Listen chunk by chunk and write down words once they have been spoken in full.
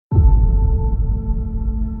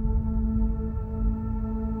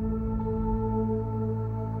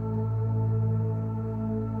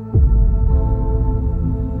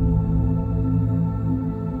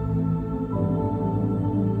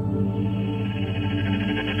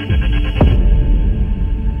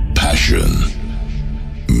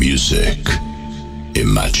music,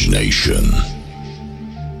 imagination.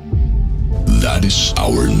 That is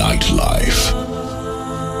our nightlife.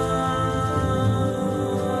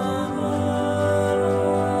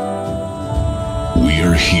 We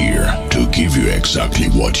are here to give you exactly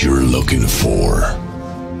what you're looking for.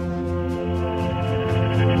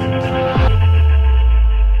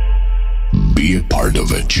 Be a part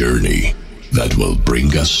of a journey that will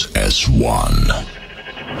bring us as one.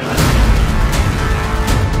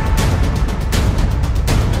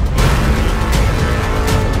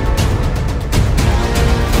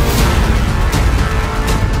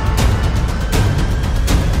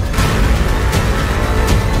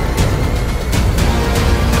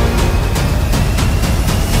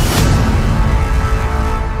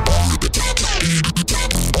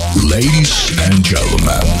 Ladies and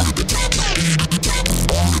gentlemen,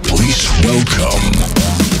 please welcome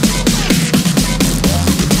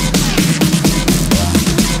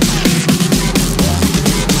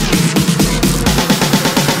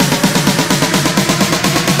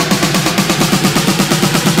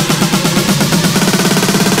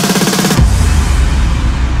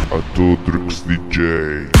Atodrix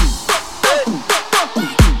DJ.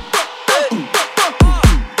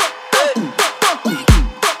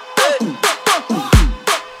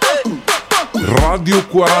 Radio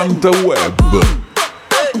 40 Web.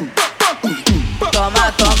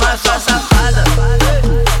 Toma, toma, sua safada.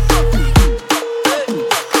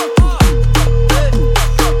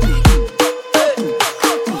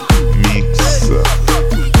 Mix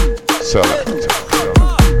Select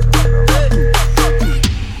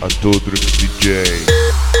Atodrix DJ.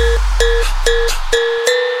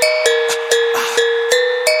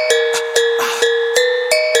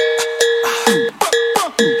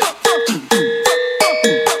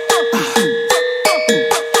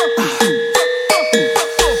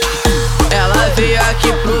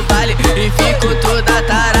 Aqui pro baile e fico toda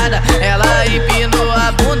tarada. Ela empinou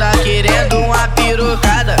a bunda querendo uma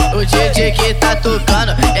pirocada. O DJ que tá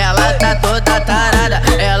tocando, ela tá toda tarada.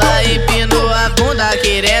 Ela empinou a bunda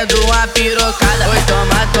querendo uma pirocada. Oi,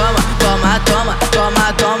 toma, toma, toma, toma,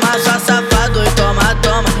 toma, toma, só safado. Oi, toma,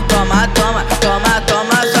 toma, toma, toma, toma,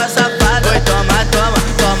 toma, só safado. Oi, toma, toma,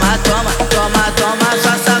 toma, toma, toma, toma,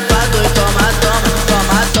 só safado. Oi, toma, toma,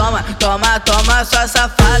 toma, toma, toma, toma, só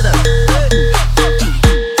safada.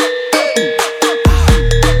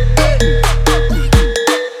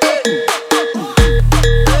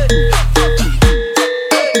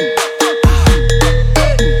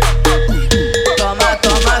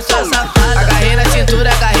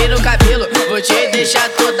 Vou te deixar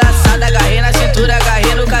toda assada, agarrei na cintura,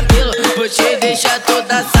 agarrei no cabelo. Vou te deixar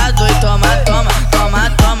toda assada. Oi, toma, toma, toma,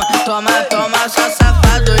 toma, toma, toma, só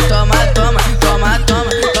safado. Oi, toma, toma, toma,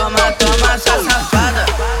 toma, toma, toma, só safada.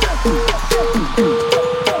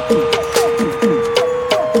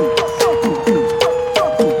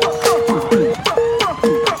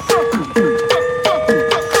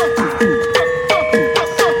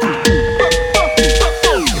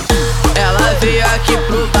 Ela veio aqui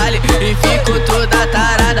pro baile e ficou toda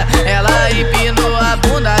tarada. Ela empinou a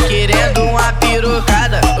bunda querendo uma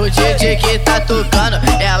pirocada. O DJ que tá tocando,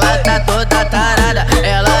 ela tá toda tarada.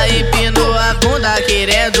 Ela empinou a bunda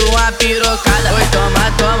querendo uma pirocada. Oi,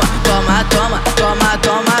 toma, toma, toma, toma, toma,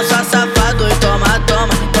 toma, só safado. Oi, toma,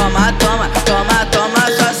 toma, toma, toma, toma, toma,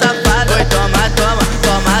 só safado. Oi, toma, toma,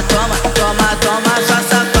 toma, toma, toma, toma, só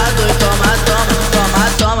safado. Oi, toma, toma, toma,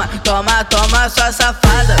 toma, toma, toma, só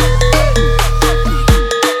safada.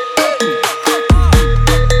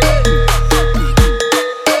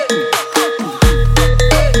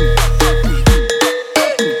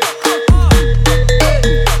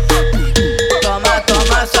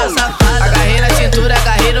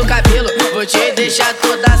 Vou te deixar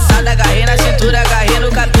toda assada, agarrei na cintura, agarrei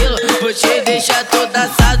no cabelo. Vou te deixar toda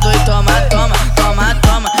assada. Oi, toma, toma, toma,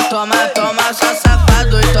 toma, toma, toma, só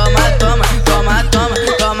safado. Oi, toma, toma, toma, toma,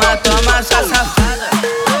 toma, toma, só safada.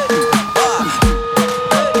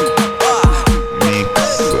 Mix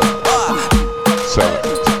Select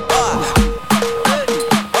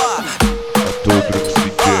Atodrix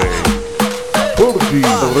DJ. Porti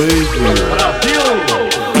Radio Brasil.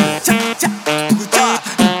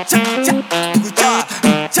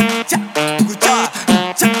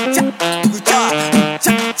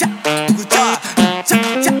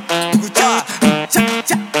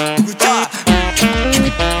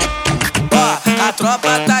 A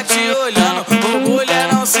tropa tá te olhando, ô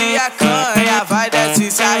mulher não se acanha. Vai,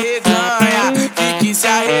 desce, se arreganha, fique, se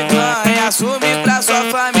arreganha. Assume pra sua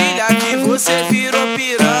família que você virou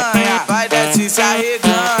piranha. Vai, desce, se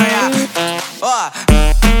arreganha. Ó,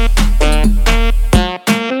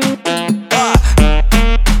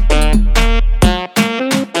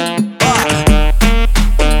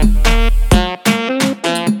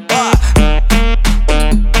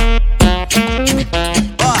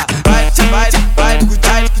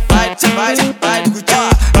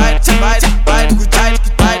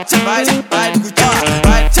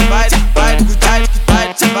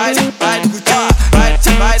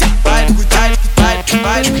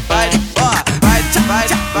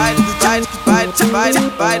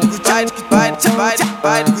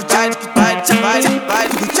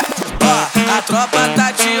 A tropa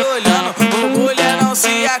tá te olhando, ô mulher não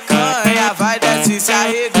se acanha. Vai, desce, se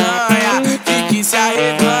arreganha, fique se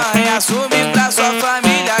arreganha. Assume pra sua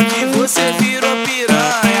família que você virou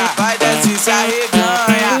piranha. Vai, desce, se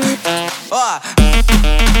arreganha. Ó,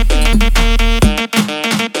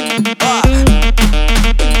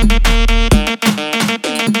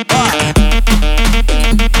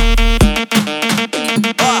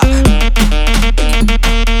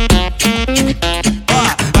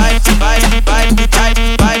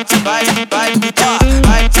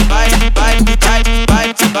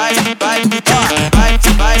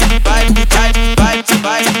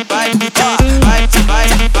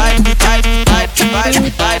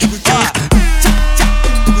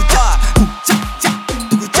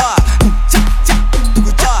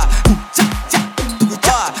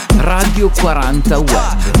 Radio 40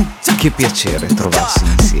 Web, che piacere trovarsi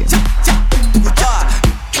insieme.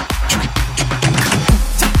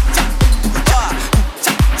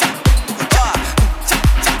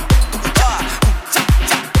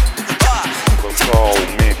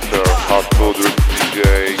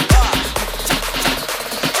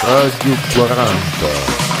 Radio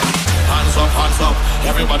 40. Hands up,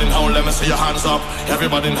 everybody now let me see your hands up.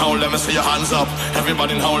 Everybody now let me see your hands up.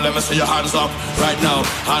 Everybody now let me see your hands up. Right now,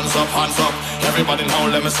 hands up, hands up. Everybody now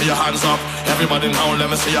let me see your hands up. Everybody now let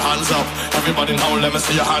me see your hands up. Everybody now let me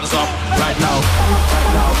see your hands up. Right now, right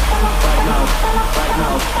now, right now, right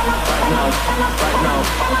now, right now, right now, right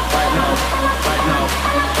now, right now, right now,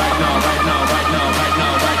 right now, right now, right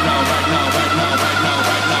now, right now, right now, right now, right now,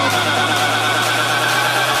 right now, right now.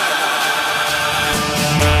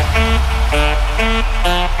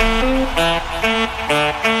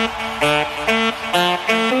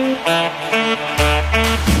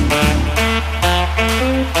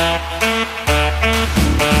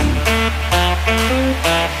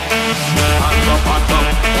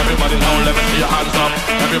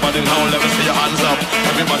 Everybody now, let me see your hands up.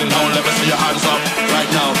 Everybody now, let me see your hands up.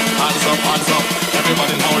 Right now, hands up, hands up.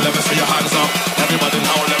 Everybody now, let me see your hands up. Everybody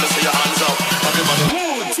now, let me see your hands up. Everybody.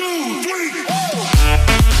 1, 2, 3.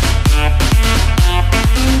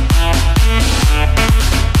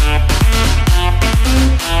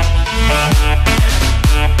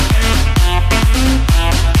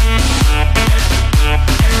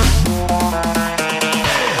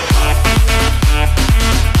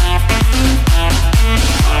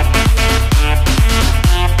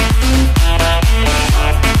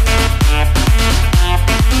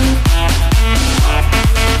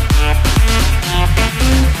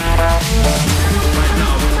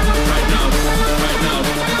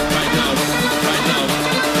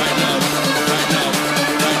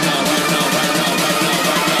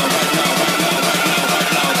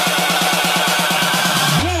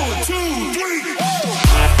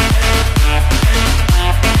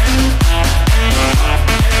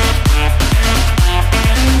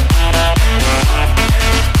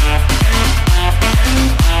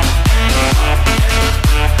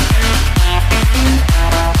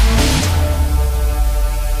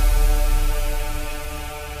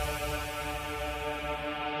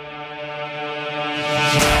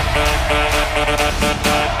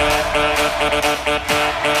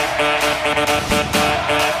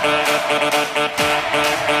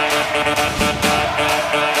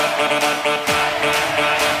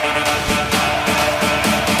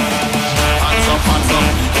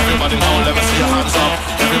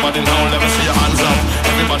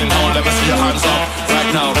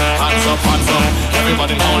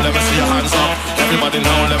 Everybody now, let me see your hands up. Everybody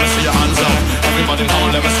now, let me see your hands up. Everybody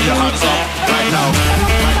now, let me see your hands up. Right now,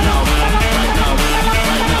 right now, right now, right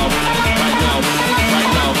now, right now, right now,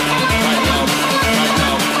 right now, right now, right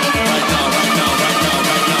now, right now, right now,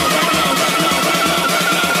 right now, right now, right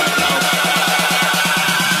now, right now, right now.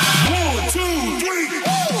 1, 2, 3.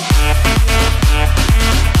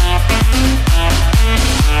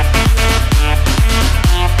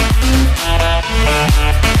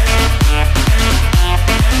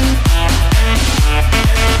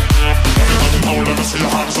 Everybody now, let me see your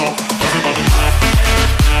hands up.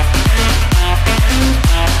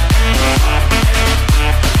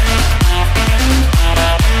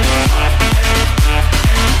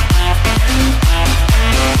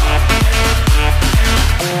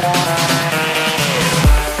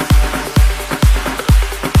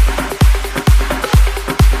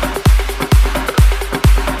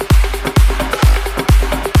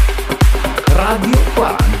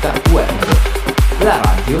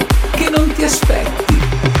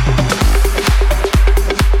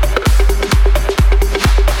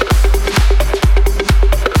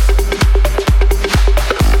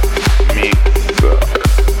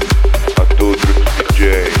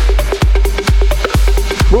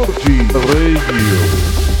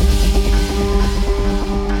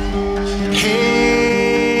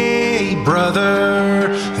 brother,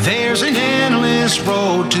 there's an endless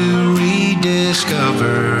road to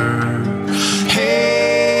rediscover.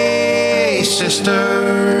 Hey,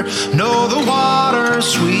 sister, know the water's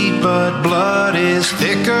sweet, but blood is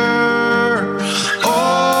thicker.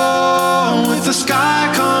 Oh, if the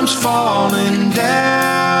sky comes falling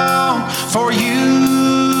down for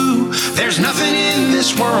you, there's nothing in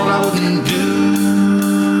this world I wouldn't do.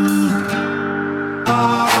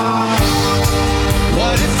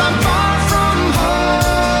 What if I'm far from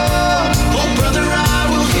home? Oh, brother, I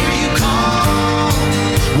will hear you call.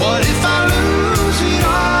 What if I lose it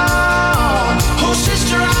all? Oh,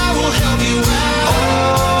 sister, I will help you out.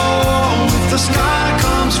 Oh, if the sky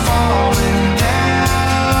comes falling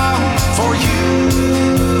down for you,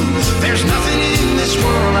 there's nothing in this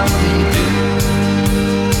world I wouldn't do.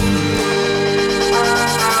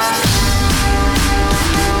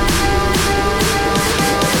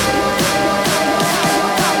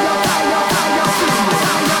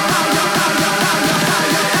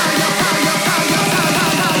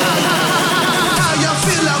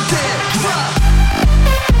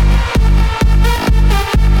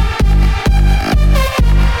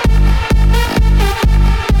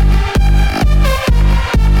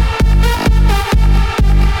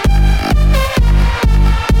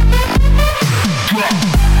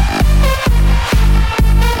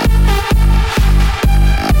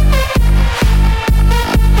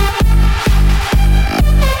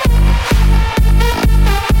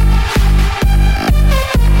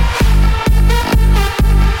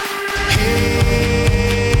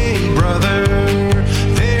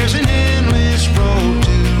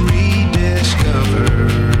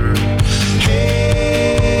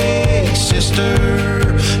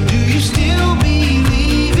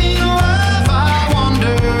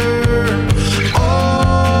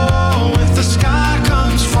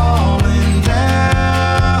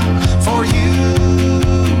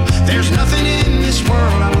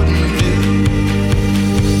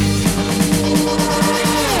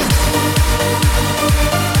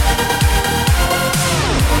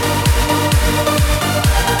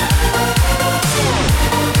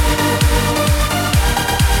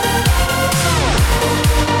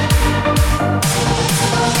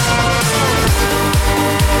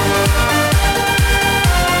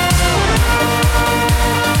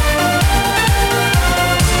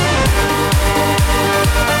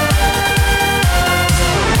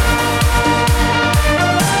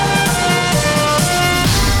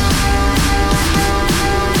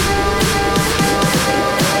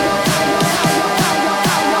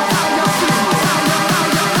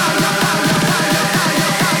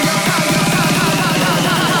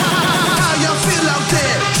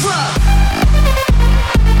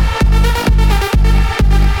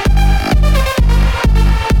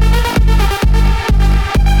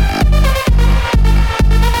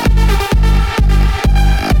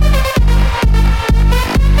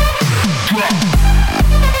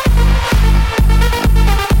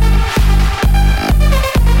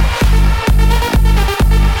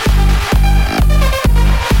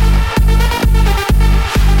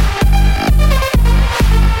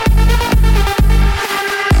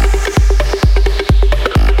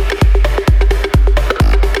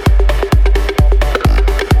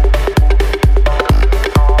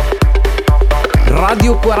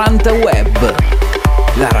 Radio 40 Web,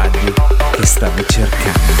 la radio che stavi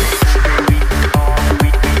cercando.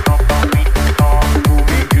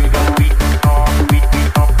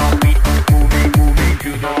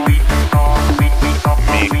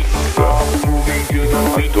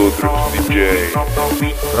 DJ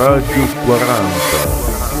Radio 40.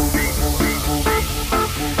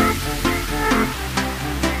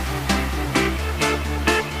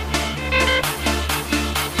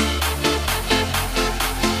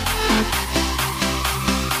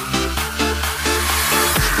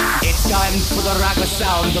 For the rock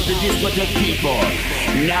sound of the discotheque people.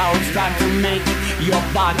 Now it's time to make your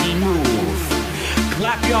body move.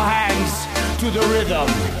 Clap your hands to the rhythm.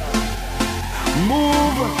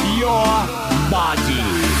 Move your body.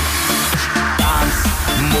 Dance,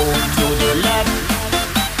 move to the left.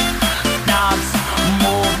 Dance,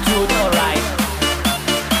 move to the right.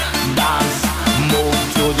 Dance, move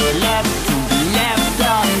to the left,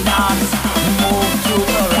 and dance, move to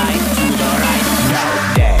the right, to the right. Now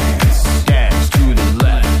dance. Dance, dance to the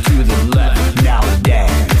left, now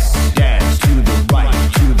dance, dance to the right,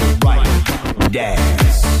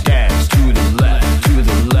 dance,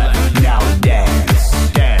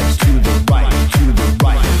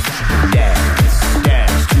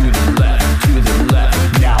 dance to the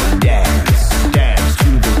left, now dance, dance to the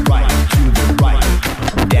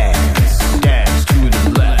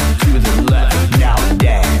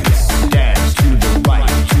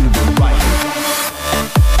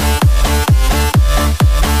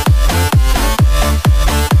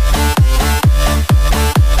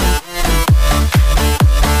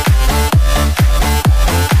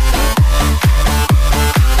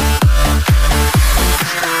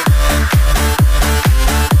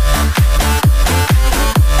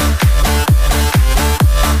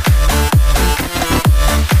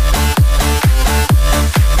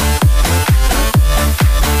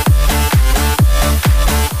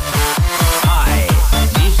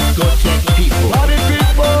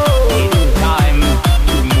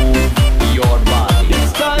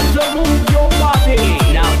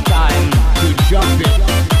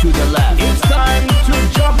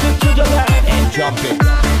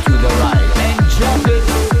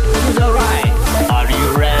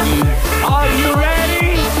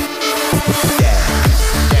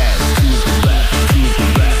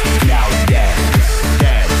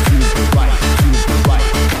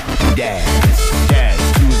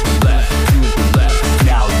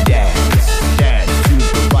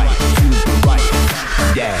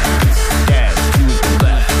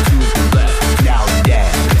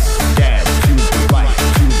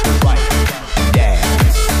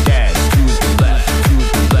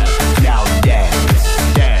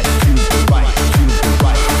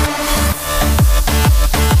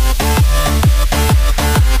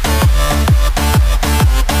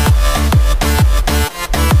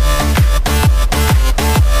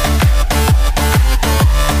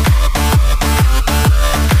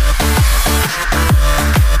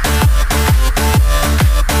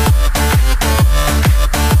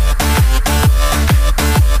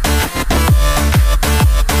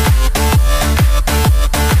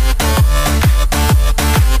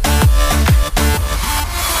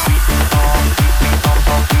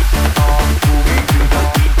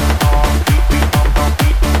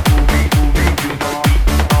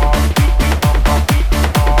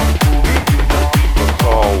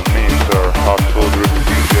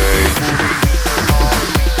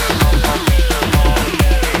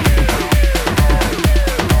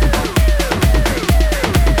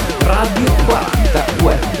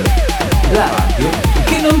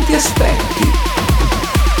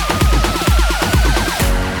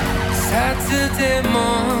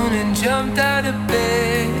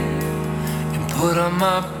on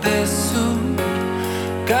my best suit,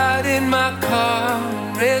 got in my car,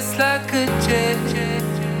 raced like a jet,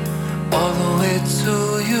 all the way to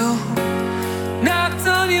you. Knocked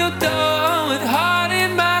on your door with heart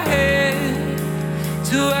in my head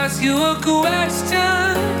to ask you a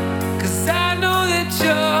question, 'cause I know that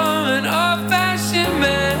you're an old-fashioned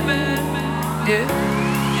man. Yeah.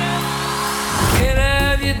 Can I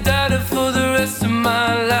have your daughter for the rest of my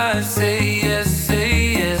life? Say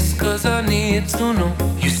yes, 'cause I need to know.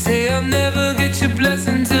 You say I'll never get your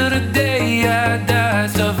blessing till the day I die.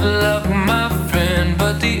 Tough luck, my friend,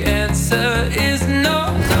 but the answer is no.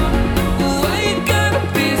 Why you gotta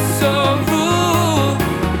be so rude?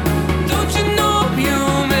 Don't you know I'm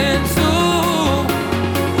human too?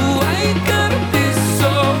 Why you gotta be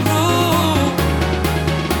so rude?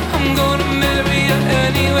 I'm gonna marry you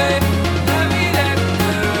anyway. Marry that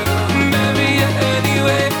girl. Marry you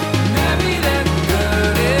anyway. Marry that girl.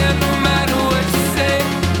 Yeah, no matter what you say.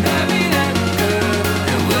 Marry that girl.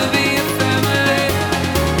 And we'll be a family.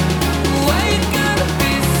 Why you gotta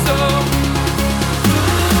be so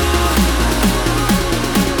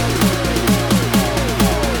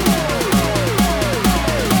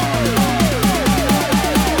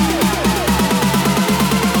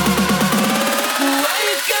Why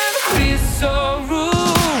you gotta be so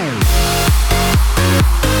rude?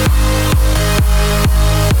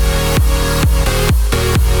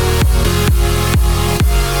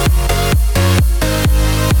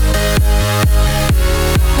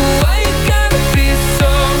 Why you gotta be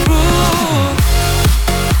so rude?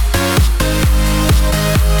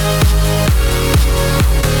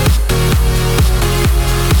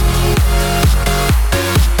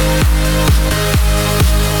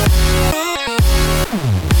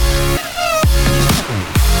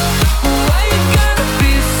 Why you gotta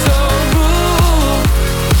be so rude?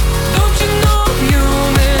 Don't you know I'm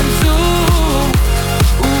human too?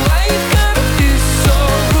 Why you gotta be so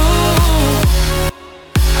rude?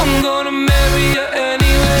 I'm gonna marry you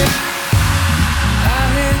anyway. I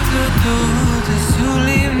hate to do this, you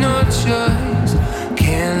leave no choice.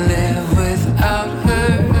 Can't live without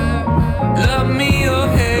her. Love me or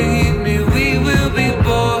hate me, we will be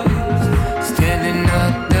boys, standing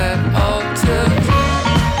at that altar.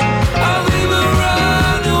 Or we will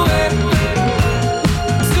run away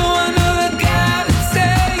to another guy to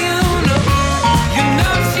say you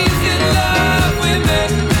know she's in love with me.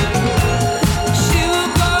 She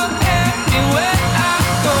will go anywhere I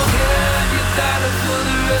go. Yeah, you got it for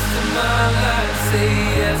the rest of my life. Say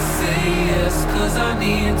yes, 'cause I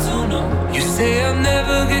need to know. You say I'll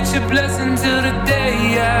never get your blessing till the day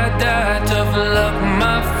I die. Tough luck,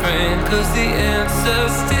 my friend, 'cause the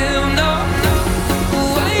answer's still no.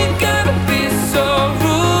 Why you gotta be so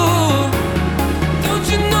rude? Don't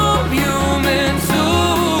you know I'm human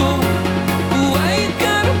too? Why you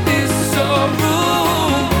gotta be so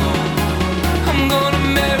rude? I'm gonna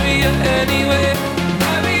marry you anyway.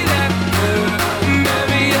 Marry that girl.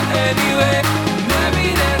 Marry you anyway. Marry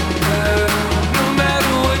that girl. No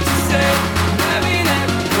matter what you say. Marry that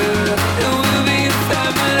girl. And we'll be a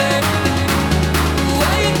family.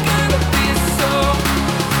 Why you gotta be so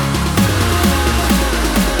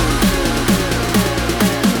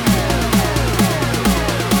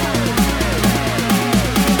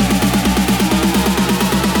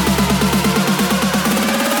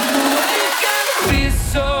Why you gotta be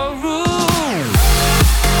so rude?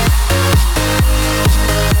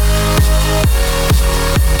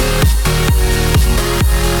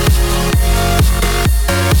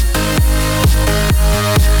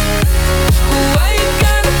 Why you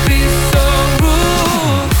gotta be so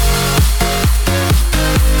rude?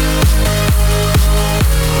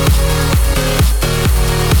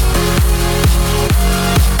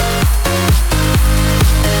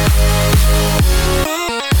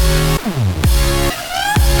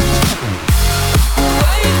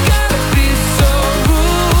 Why you gotta be so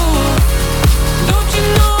rude? Don't you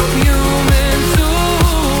know I'm human too?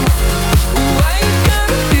 Why you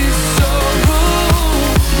gotta be so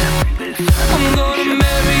rude? I'm gonna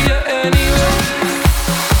marry you anyway.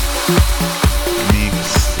 Mix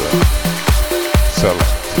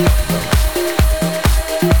Select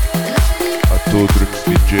Atodrix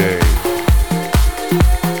DJ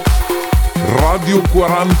Radio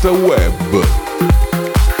 40 Web.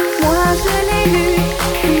 Moi je l'ai lu,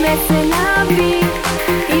 mais c'est la vie.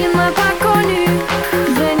 Il m'a pas connu,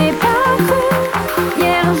 je n'ai pas cru.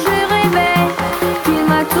 Hier je rêvais qu'il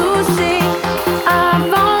m'a touché.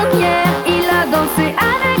 Avant-hier, il a dansé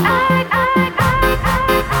avec.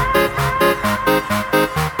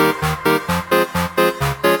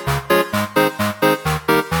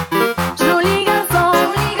 Joli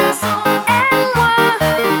garçon, et moi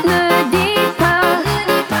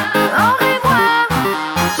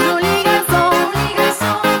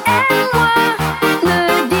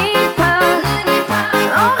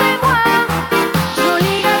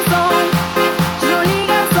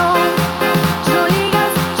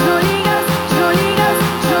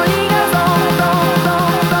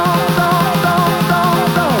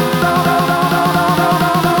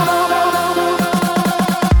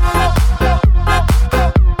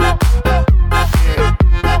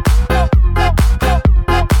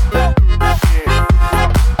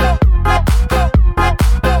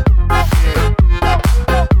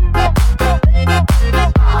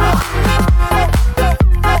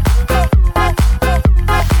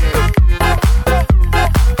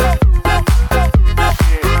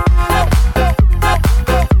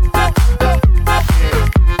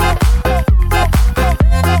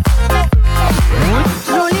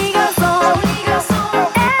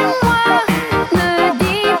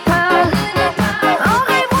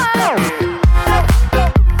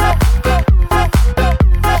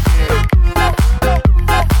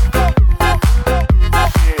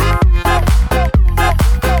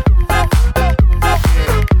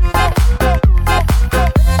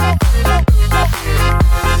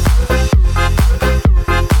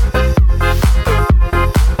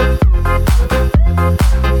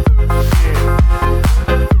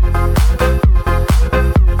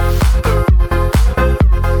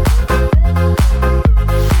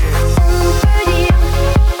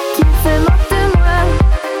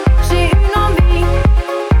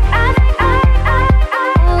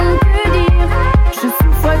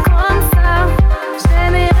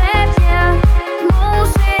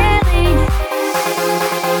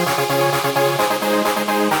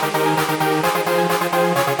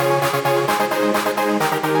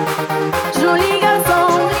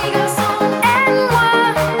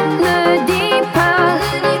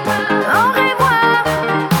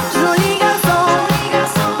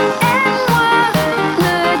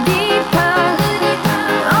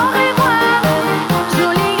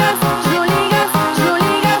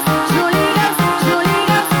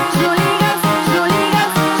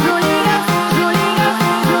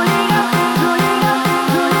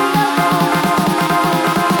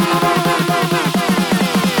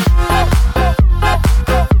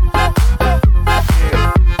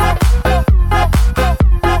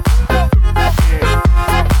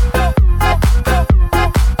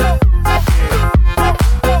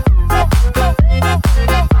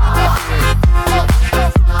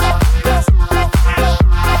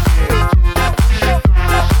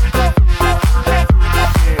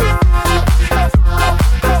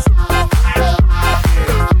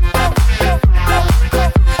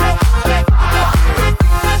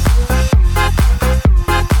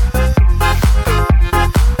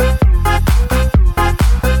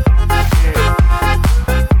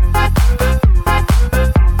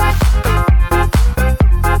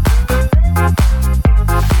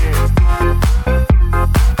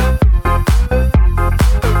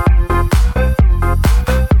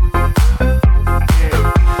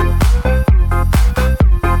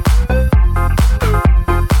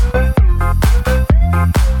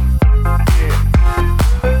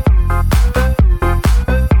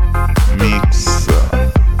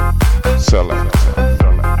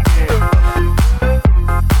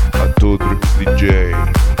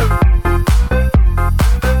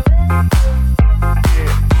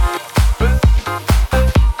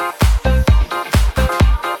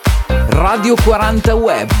Radio 40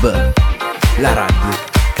 Web, la radio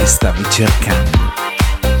che stavi cercando.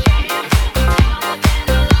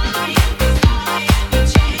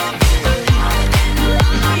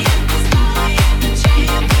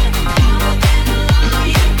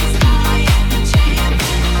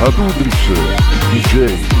 Adudrix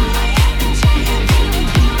DJ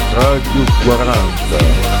Radio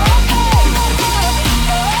 40.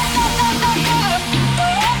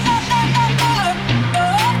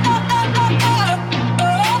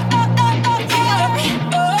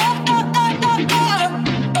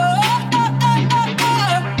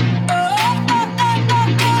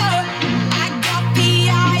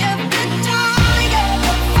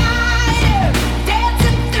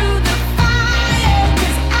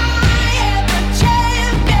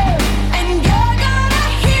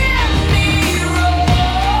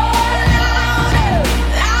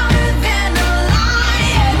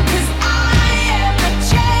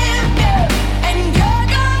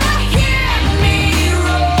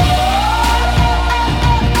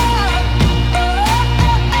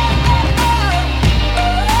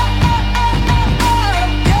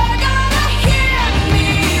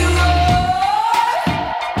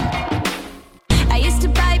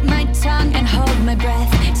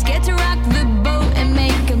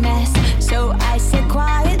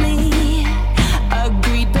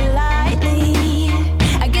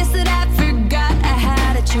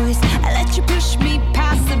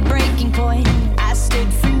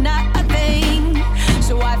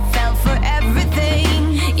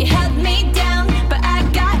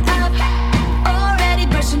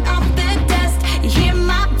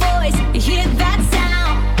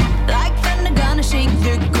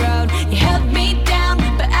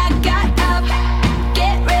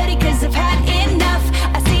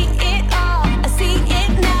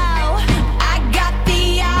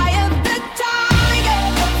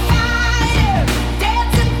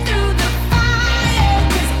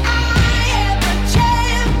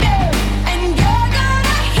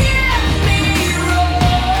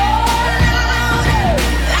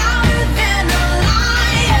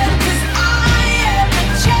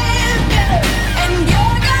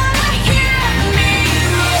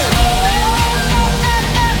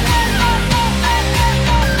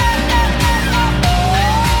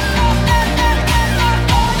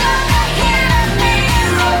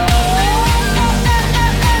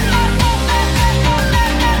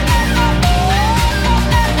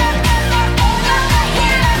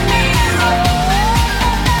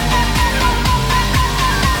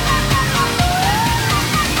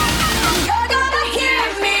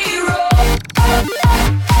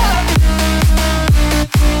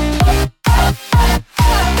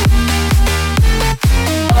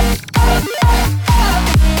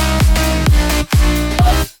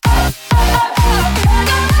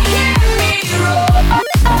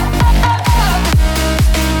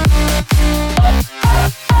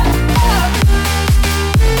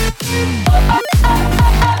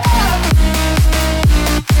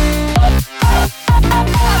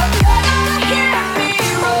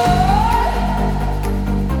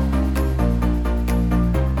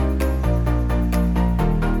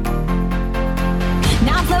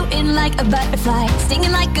 like a butterfly,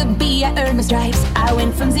 stinging like a bee, I earned my stripes. I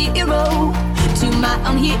went from 0 to my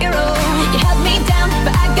own hero. You held me down,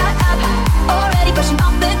 but I got up, already brushing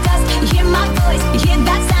off the dust. You hear my voice, you hear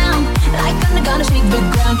that sound, like thunder gonna shake the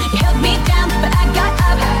ground. You held me down, but I got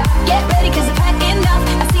up, get ready cause I've had enough.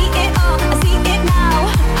 I see it all, I see it now.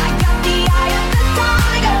 I got the eye of the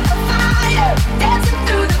tiger, the fire, dancing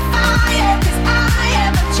through the fire, cause I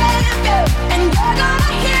am a champion, and you're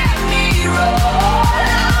gonna hear me roar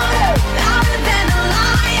louder, louder than a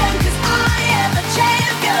lion, cause I am a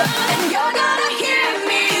champion, and you're gonna hear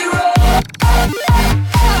me roar.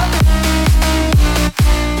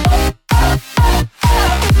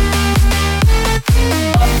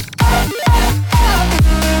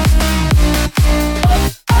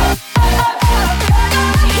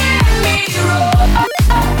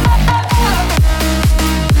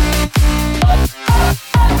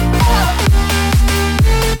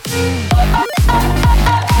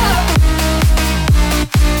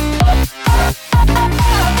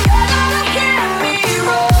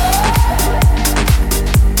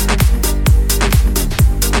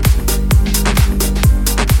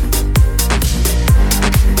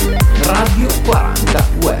 Radio 40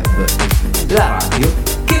 Web, la radio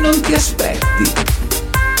che non ti aspetti.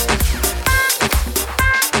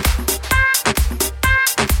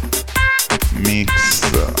 Mix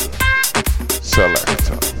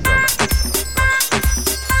Selecta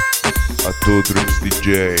a Tudrix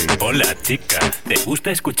DJ. Hola chica, ¿te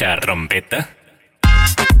gusta escuchar trompeta?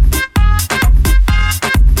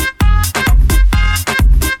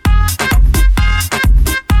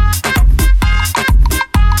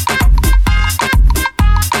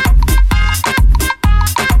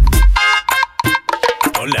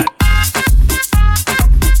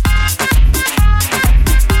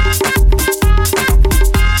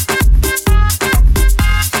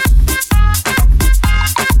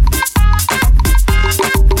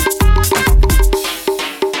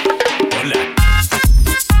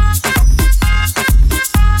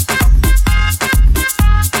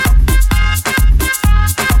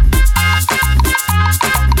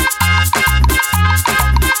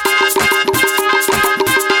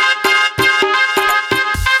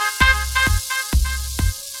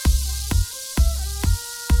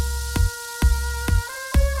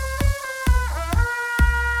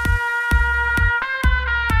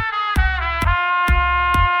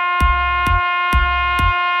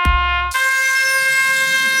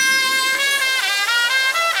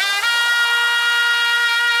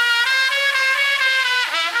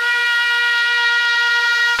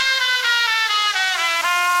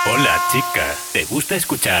 chica, ¿te gusta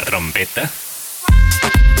escuchar trompeta?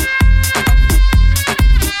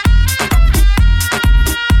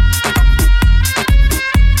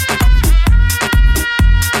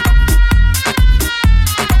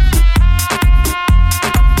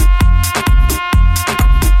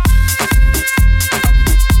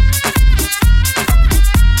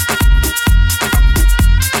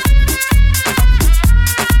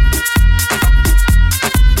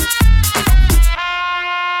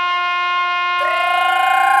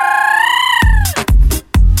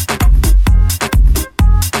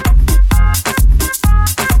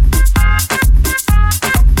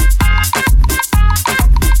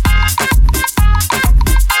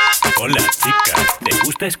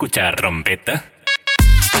 Escuchar trompeta.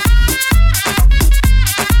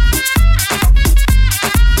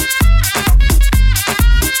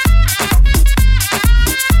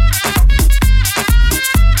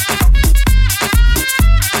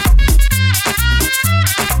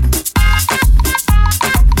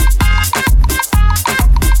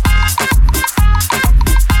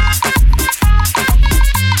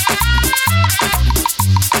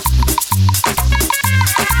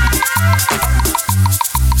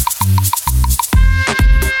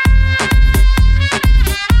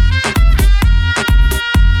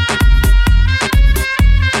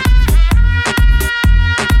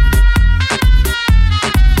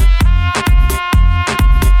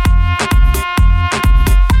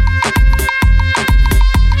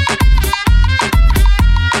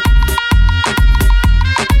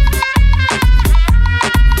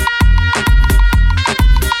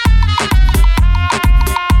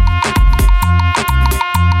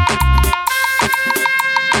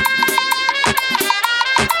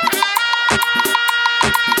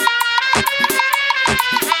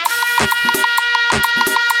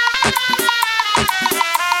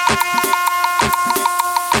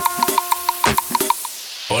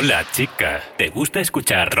 Hola chica, ¿te gusta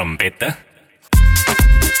escuchar trompeta?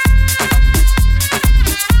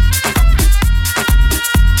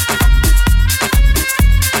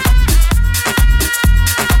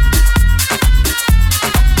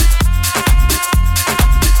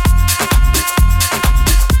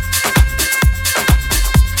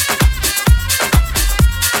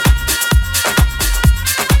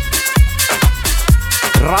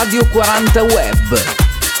 Radio 40 Web,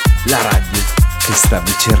 la radio che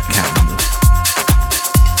stavi cercando.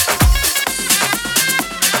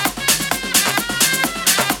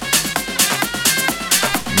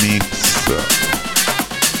 Mix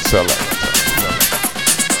Select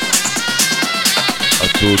a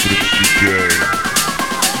tutti i DJ.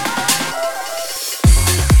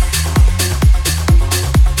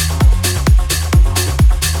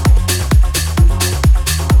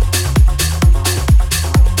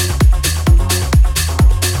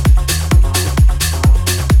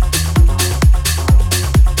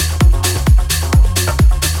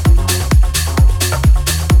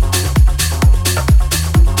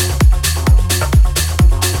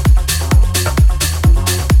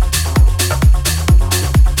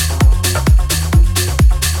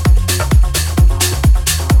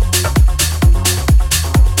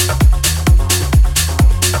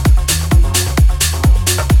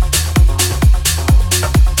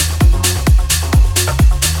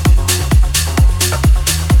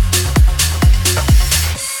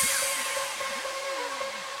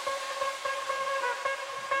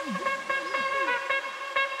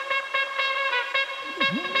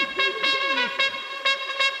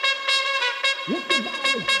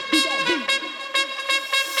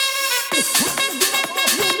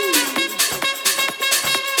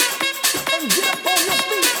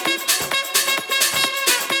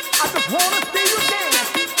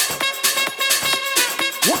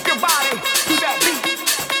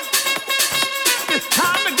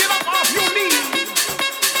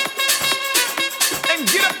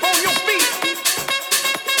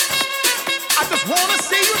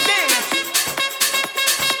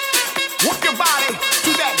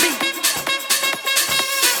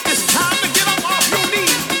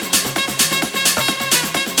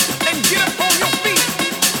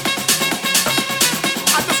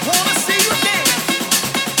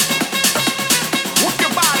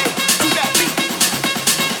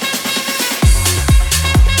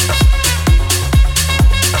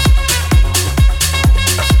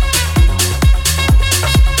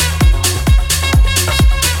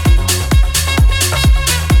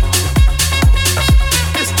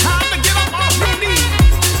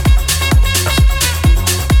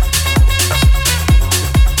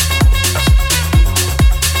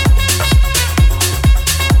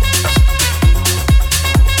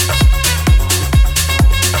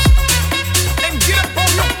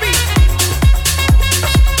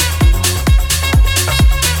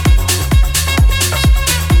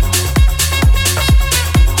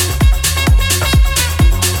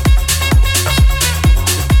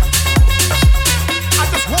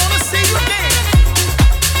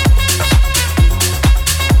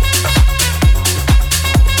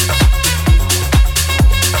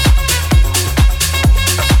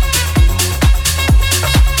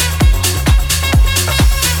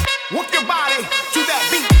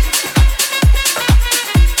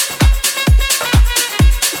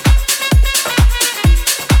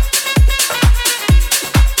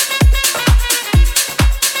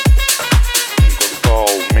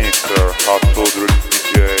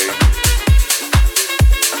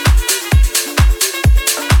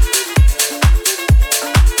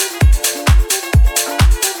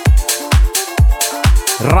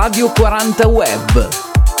 Radio 40 Web,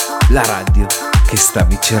 la radio che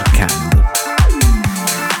stavi cercando.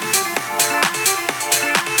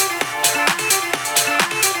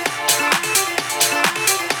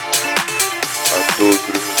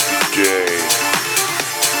 DJ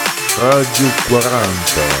Radio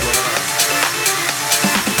 40.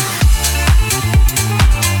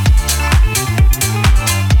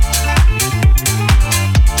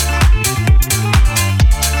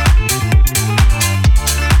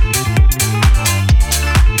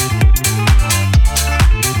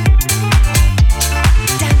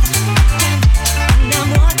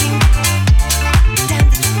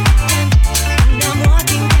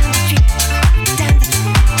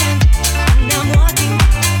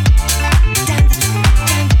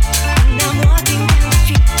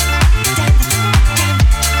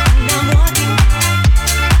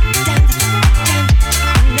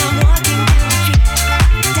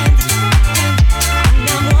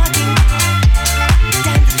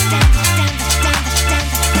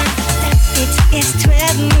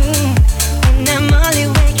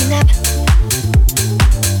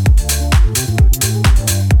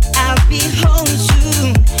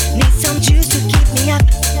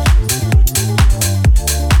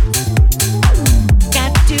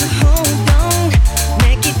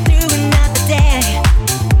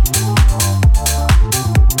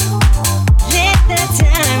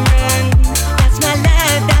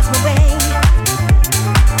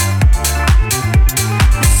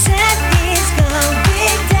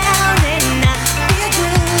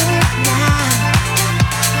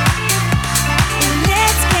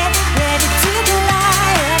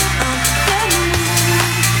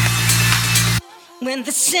 When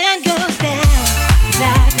the sun goes down,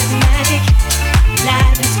 life is magic,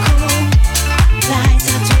 life is cool, lights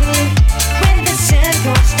are twinkling. When the sun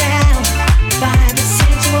goes down, the vibe is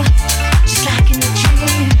sensual, just like in a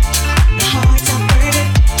dream. The hearts are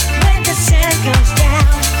burning. When the sun goes down,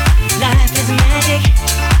 life is magic,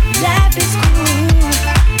 life is cool,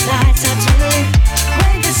 lights are twinkling.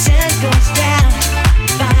 When the sun goes down,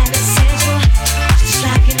 the vibe is sensual, just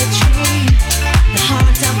like in a dream. The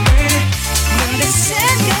hearts are burning. When the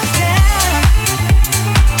sun goes down,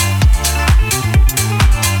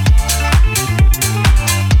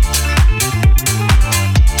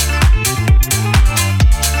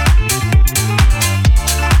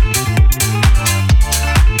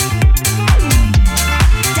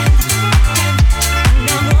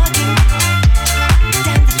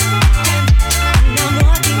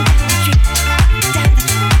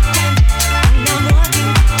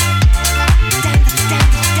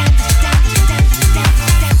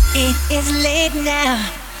 it's late now,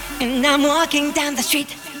 and I'm walking down the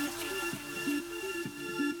street.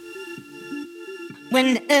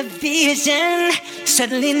 When a vision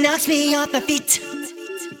suddenly knocks me off my feet.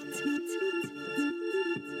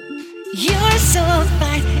 You're so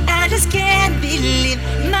fine, I just can't believe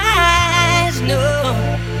my eyes, no.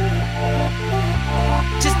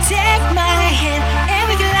 Just take my hand and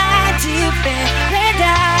we glide to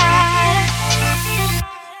paradise.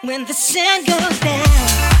 When the sun goes down,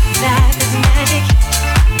 life is magic,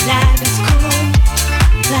 life is cool,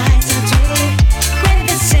 lights are twinkling. When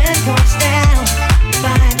the sun goes down, the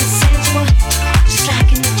vibe is sensual, just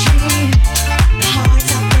like in a dream. The hearts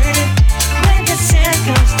are burning. When the sun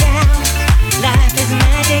goes down, life is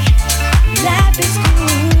magic, life is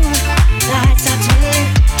cool, lights are twinkling.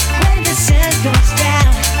 When the sun goes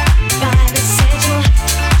down, the vibe is sensual,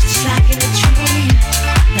 just like in a dream.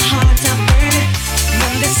 The hearts are burning.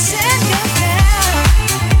 When the sun goes down.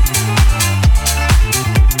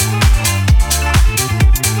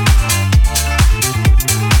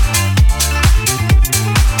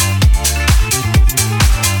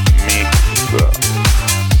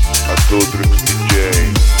 Atodrix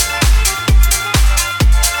DJ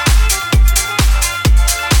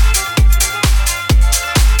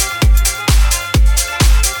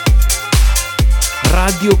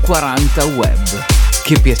Radio 40 Web.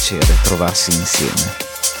 Che piacere trovarsi insieme.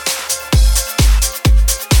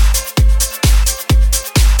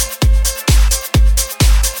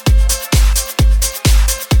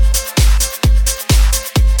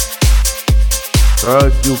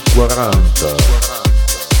 Radio 40.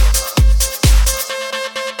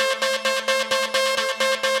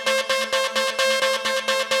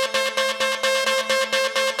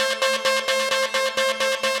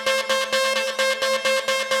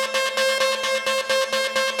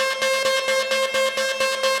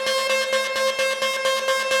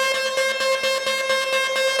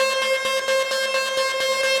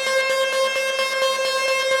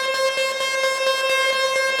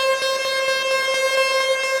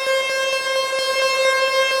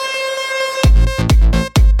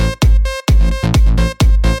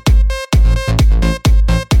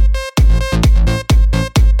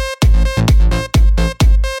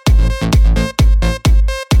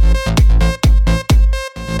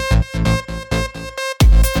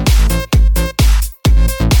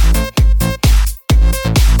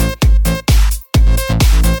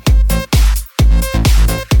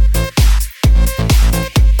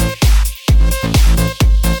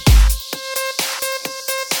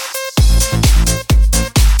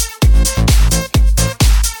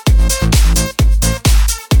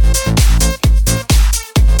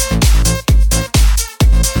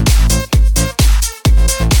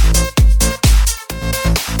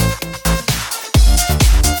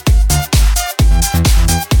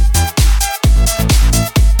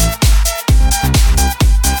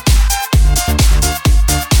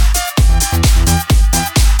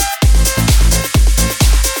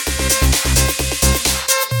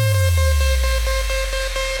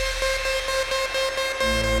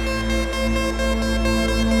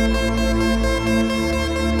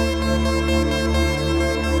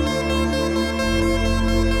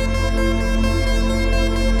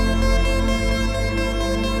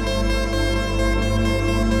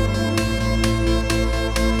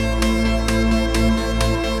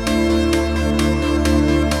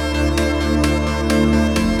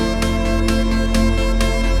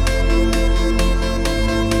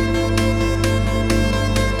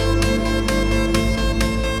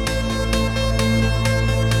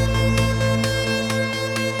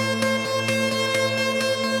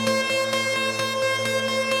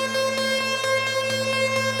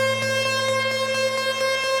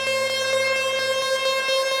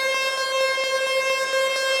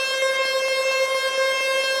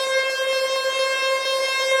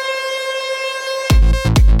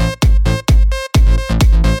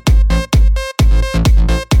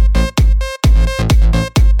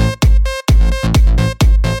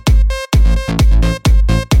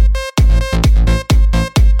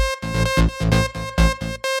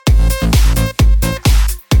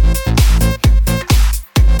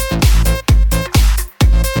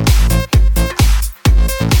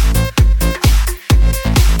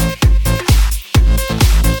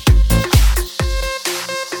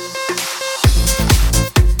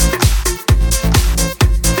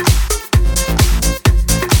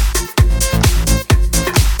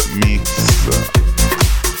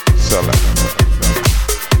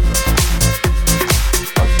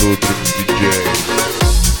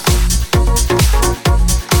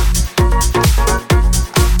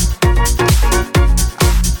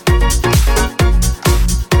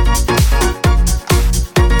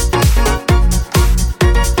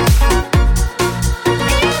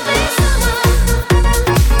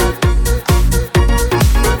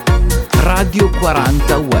 Radio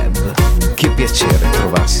 40 Web. Che piacere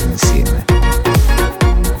trovarsi insieme.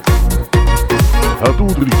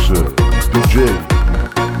 Adudrix DJ.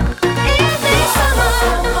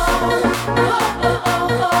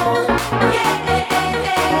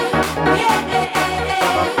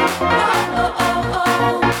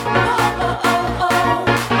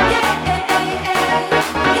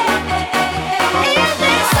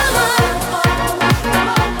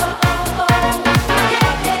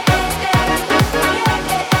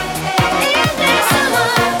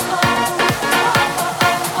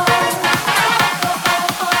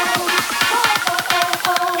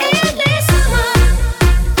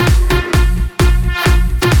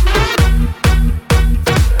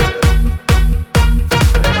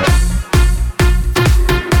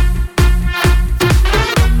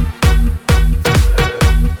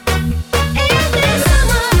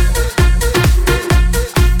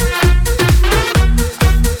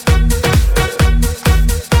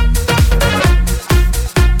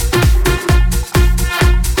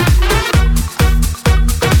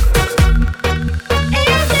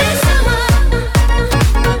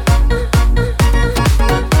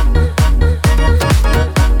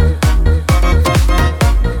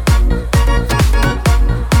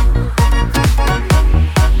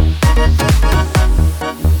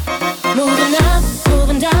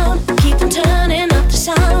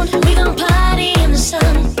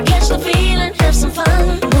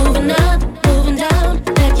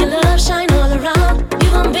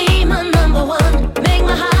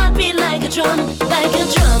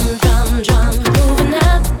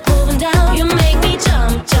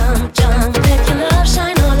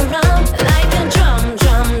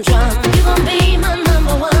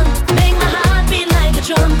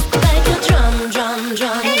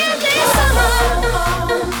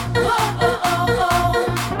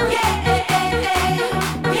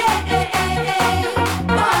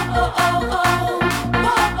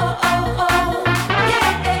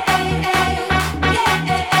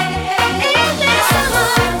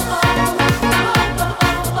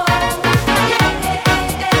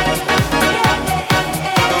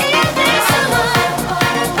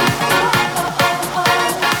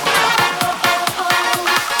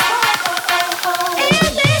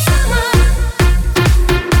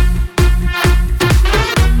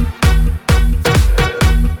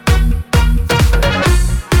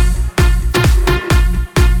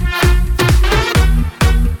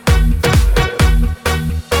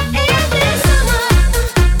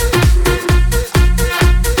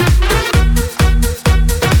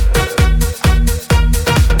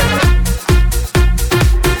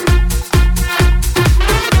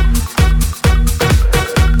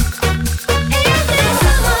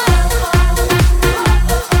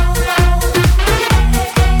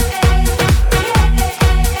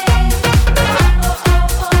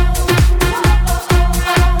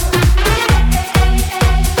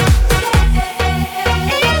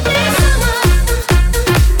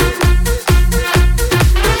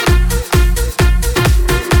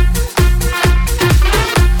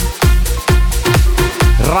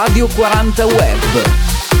 Radio 40 Web,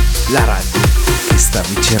 la radio che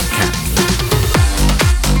stavi cercando.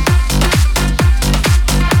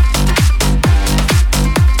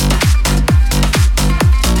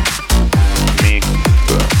 Mix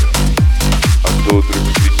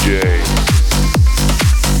Adudrix DJ.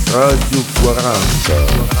 Radio 40.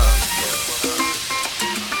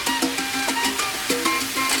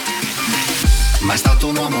 Ma è stato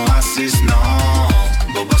un uomo assist, no.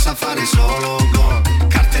 Bobo sa fare solo gol.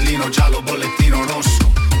 Cartellino giallo, bollettino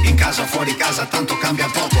rosso. In casa, fuori casa, tanto cambia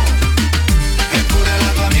poco. Eppure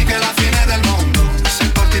la tua amica è la fine del mondo. Se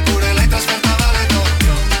porti pure lei trasferta vale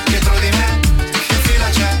doppio. Dietro di me, che fila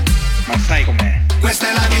c'è? Ma sai com'è? Questa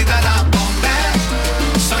è la vita da bomber.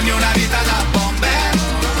 Sogno una vita da bomber.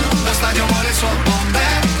 Lo stadio vuole il suo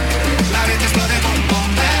bomber. La rete esplode con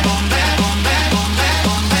bomber, bomber, bomber, bomber,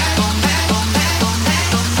 bomber, bomber, bomber, bomber,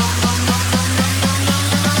 bomber.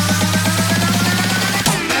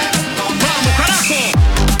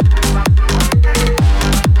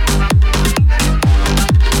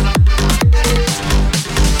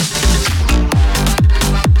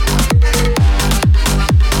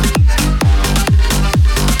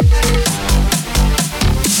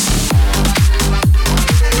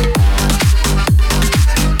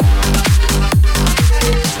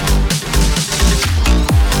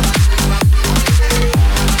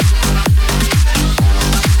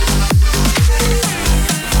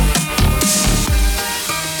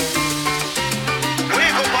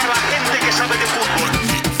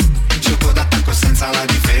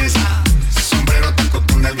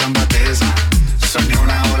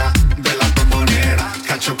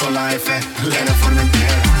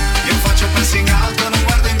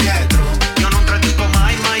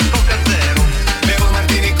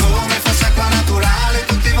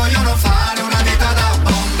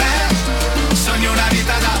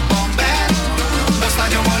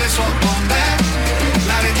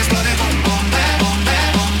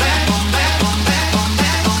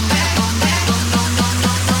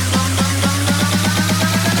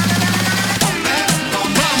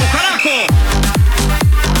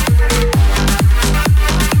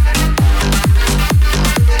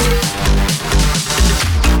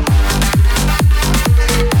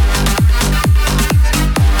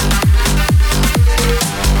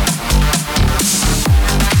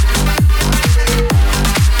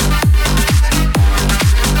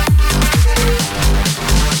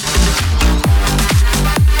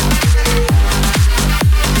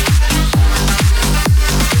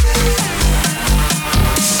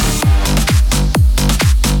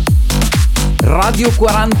 Radio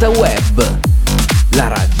 40 Web, la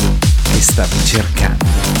radio che stavi cercando.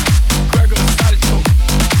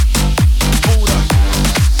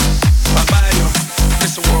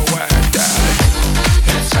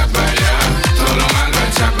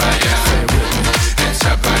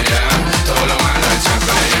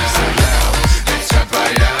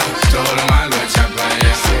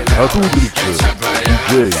 A tu Drix,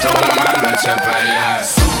 DJ. Todo lo malo echa pa' allá.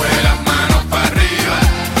 Sube las manos pa' arriba,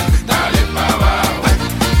 dale pa' abajo,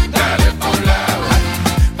 dale pa' un lado,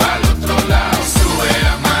 pa'l otro lado. Sube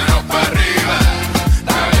las manos pa' arriba,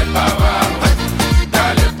 dale pa' abajo,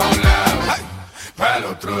 dale pa' un lado, pa'l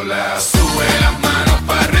otro lado. Sube las manos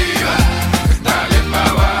pa' arriba, dale pa'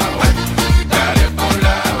 abajo, dale pa' un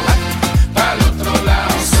lado, pa'l otro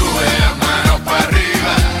lado. Sube las manos pa'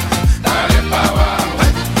 arriba, dale pa' abajo,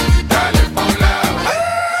 dale pa' un lado,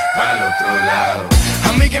 pa'l otro lado.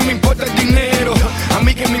 A mí que me importa el dinero, a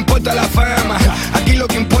mí que me importa la fama. Aquí lo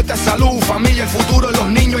que importa es salud, familia, el futuro, los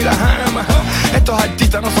niños y las amas. Estos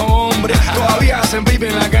artistas no son hombres, todavía hacen vivir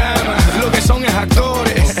en la cama. Lo que son es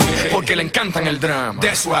actores, porque le encantan el drama.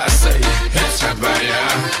 That's why I say, Echa pa' allá,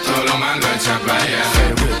 todo lo malo echa pa' allá.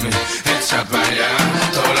 Echa pa' allá,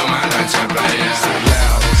 todo lo malo echa pa' allá.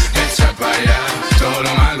 Echa pa' allá, todo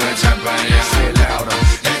lo malo echa pa' allá.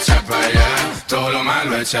 Echa pa' allá, todo lo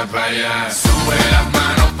malo echa pa' allá. Sube las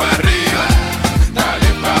manos pa' arriba, dale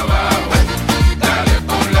pa' abajo, dale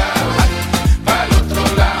pa' un lado, pa'l otro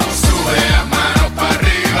lado. Sube las manos pa'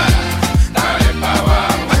 arriba, dale pa'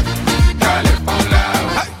 abajo, dale pa' un lado,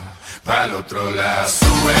 pa'l otro lado.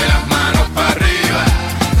 Sube las manos pa' arriba,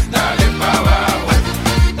 dale pa' abajo,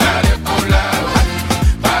 dale pa' un lado,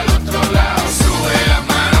 pa'l otro lado. Sube las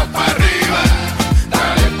manos pa' arriba,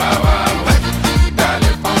 dale pa' abajo, dale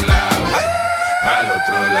pa' un lado, pa'l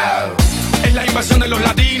otro lado. es la invasión de los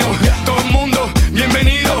latinos. Todo el mundo,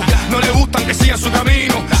 bienvenido. No le gustan que sigan su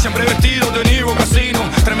camino. Siempre vestido de Niro Casino.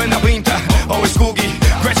 Tremenda pinta, always cookie.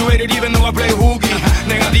 Graduated even though I play hooky.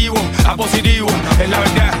 Negativo a positivo, es la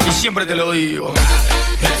verdad y siempre te lo digo.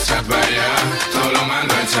 Echa pa' allá, todo lo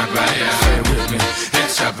malo echa pa' allá.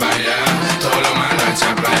 Echa pa' allá, todo lo malo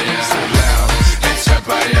echa pa' allá. Echa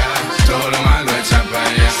pa' allá, todo lo malo echa pa'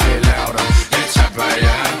 allá. Echa pa'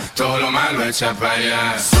 allá, todo lo malo echa pa'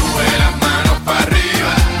 allá. Sube las manos pa'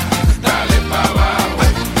 arriba, dale pa' abajo,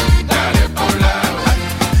 dale pa' un lado,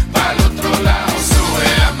 pa'l otro lado. Sube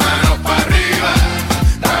las manos pa' arriba,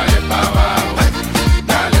 dale pa' abajo,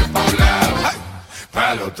 dale pa' un lado,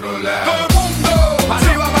 pa'l otro lado. Todo el mundo,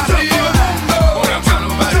 arriba, para arriba.